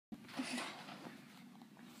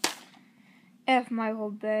F.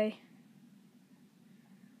 Michael Bay.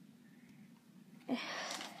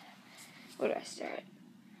 Where do I start?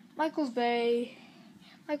 Michael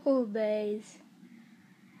Bay's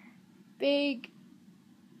big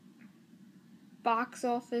box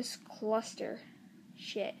office cluster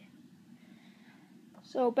shit.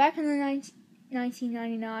 So back in the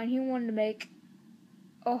 1999, he wanted to make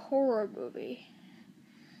a horror movie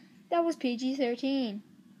that was PG-13.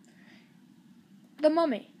 The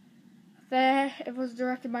Mummy. It was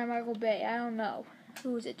directed by Michael Bay. I don't know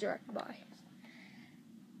who was it directed by.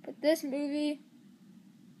 But this movie,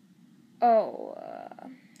 well,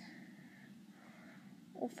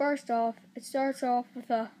 first off, it starts off with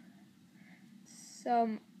a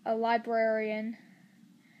librarian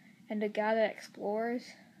and a guy that explores,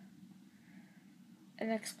 an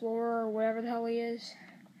explorer or whatever the hell he is.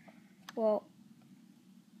 Well,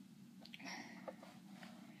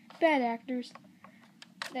 bad actors.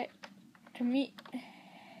 That, to me,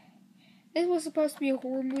 this was supposed to be a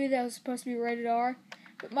horror movie that was supposed to be rated R,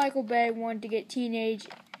 but Michael Bay wanted to get teenage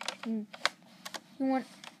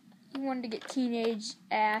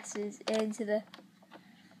asses into the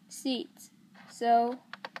seats. So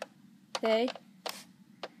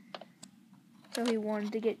he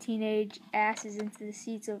wanted to get teenage asses into the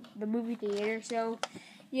seats of the movie theater. So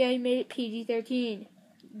yeah, he made it PG-13.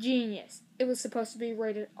 Genius. It was supposed to be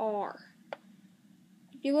rated R.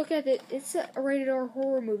 If you look at it, it's a rated R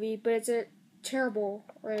horror movie, but it's a terrible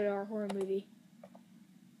rated R horror movie.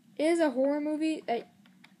 It is a horror movie that,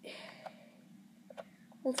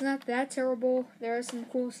 well, it's not that terrible. There are some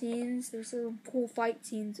cool scenes. There's some cool fight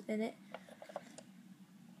scenes in it.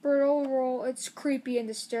 But overall, it's creepy and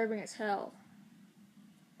disturbing as hell.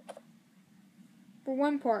 For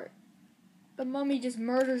one part, the mummy just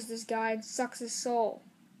murders this guy and sucks his soul.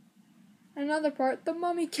 Another part, the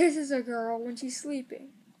mummy kisses a girl when she's sleeping.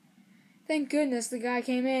 Thank goodness the guy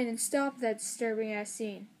came in and stopped that disturbing ass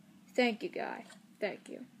scene. Thank you, guy. Thank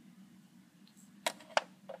you.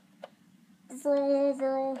 For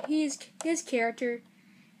overall, his character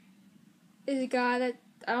is a guy that,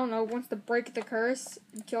 I don't know, wants to break the curse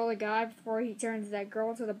and kill the guy before he turns that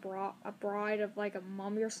girl into a bride of like a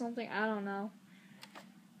mummy or something. I don't know.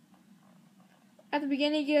 At the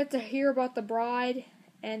beginning, you get to hear about the bride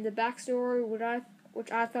and the backstory,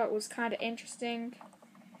 which I thought was kind of interesting,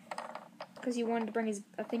 because he wanted to bring his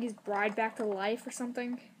bride back to life or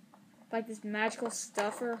something, like this magical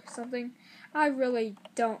stuff or something. I really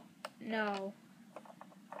don't know.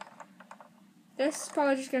 This is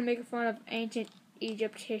probably just gonna make fun of ancient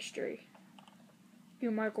Egypt history.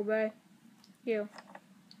 You, Michael Bay. You.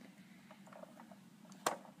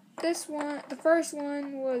 The first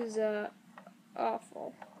one was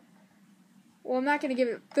awful. Well, I'm not gonna give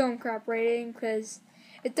it film crap rating because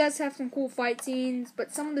it does have some cool fight scenes,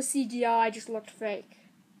 but some of the CGI just looked fake.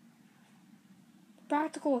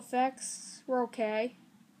 Practical effects were okay.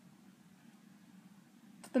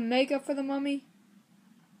 The makeup for the mummy,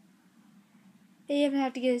 they even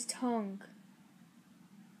have to get his tongue.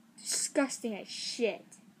 Disgusting as shit.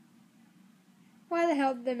 Why the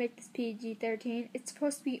hell did they make this PG-13? It's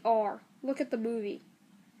supposed to be R. Look at the movie.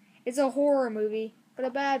 It's a horror movie, but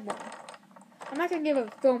a bad one. I'm not going to give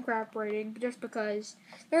it a film crap rating just because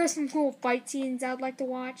there are some cool fight scenes I'd like to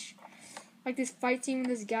watch. Like this fight scene with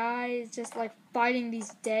this guy is just like fighting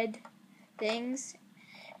these dead things.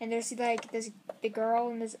 And there's like the girl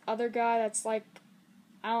and this other guy that's like,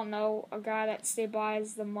 I don't know, a guy that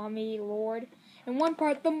stabilizes the mummy lord. In one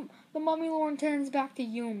part, the mummy lord turns back to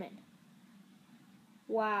human.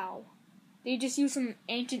 Wow. They just use some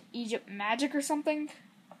ancient Egypt magic or something?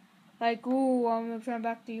 Like, ooh, I'm gonna turn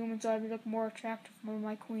back to human so I look more attractive for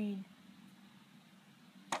my queen.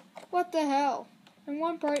 What the hell? In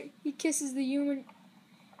one part, she kisses the human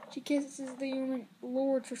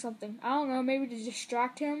lord for something. I don't know, maybe to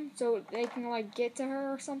distract him so they can, like, get to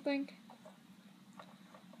her or something.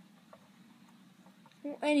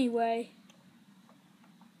 Well, anyway,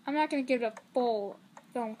 I'm not gonna give it a full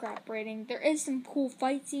film crap rating. There is some cool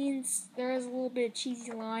fight scenes. There is a little bit of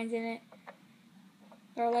cheesy lines in it.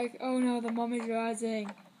 They're like, oh no, the mummy's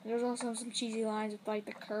rising. There's also some cheesy lines with like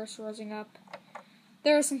the curse rising up.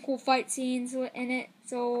 There are some cool fight scenes in it,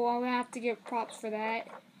 so I'm gonna have to give props for that.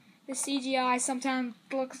 The CGI sometimes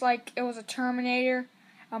looks like it was a Terminator,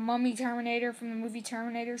 a mummy Terminator from the movie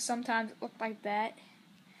Terminator. Sometimes it looked like that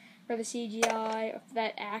for the CGI. If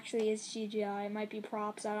that actually is CGI, it might be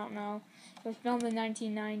props, I don't know. It was filmed in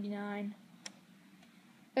 1999.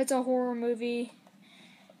 It's a horror movie.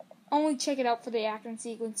 Only check it out for the action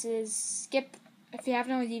sequences. If you have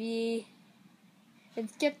it on DVD, then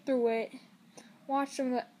skip through it. Watch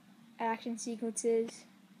some of the action sequences.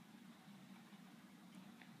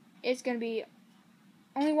 It's gonna be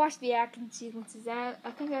only watch the action sequences. I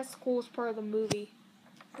think that's the coolest part of the movie.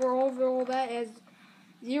 For overall, that has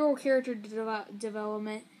zero character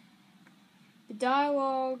development. The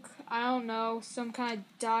dialogue, I don't know, some kind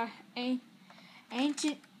of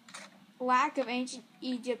ancient lack of ancient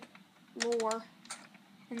Egypt lore,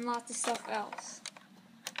 and lots of stuff else.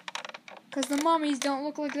 Because the mummies don't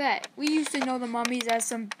look like that. We used to know the mummies as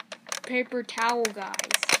some paper towel guys.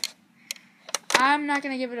 I'm not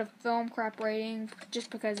going to give it a film crap rating just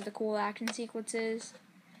because of the cool action sequences.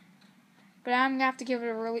 But I'm going to have to give it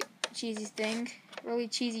a really cheesy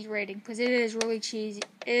rating. Because it is really cheesy.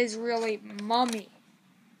 It is really mummy.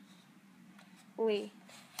 Yep,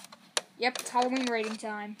 it's Halloween rating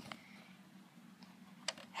time.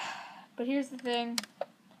 But here's the thing.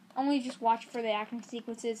 Only just watch it for the action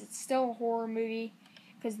sequences. It's still a horror movie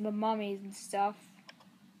because of the mummies and stuff.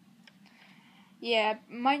 Yeah, it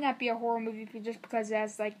might not be a horror movie just because it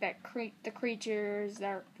has like the creatures that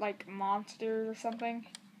are like monsters or something.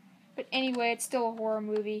 But anyway, it's still a horror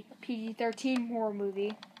movie, a PG-13 horror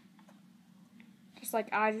movie. Just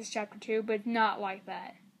like Eyes Chapter 2, but not like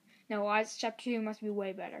that. No, Eyes Chapter 2 must be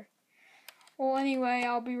way better. Well, anyway,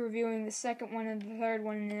 I'll be reviewing the second one and the third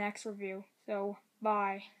one in the next review. So,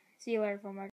 bye. See you later, filmmakers.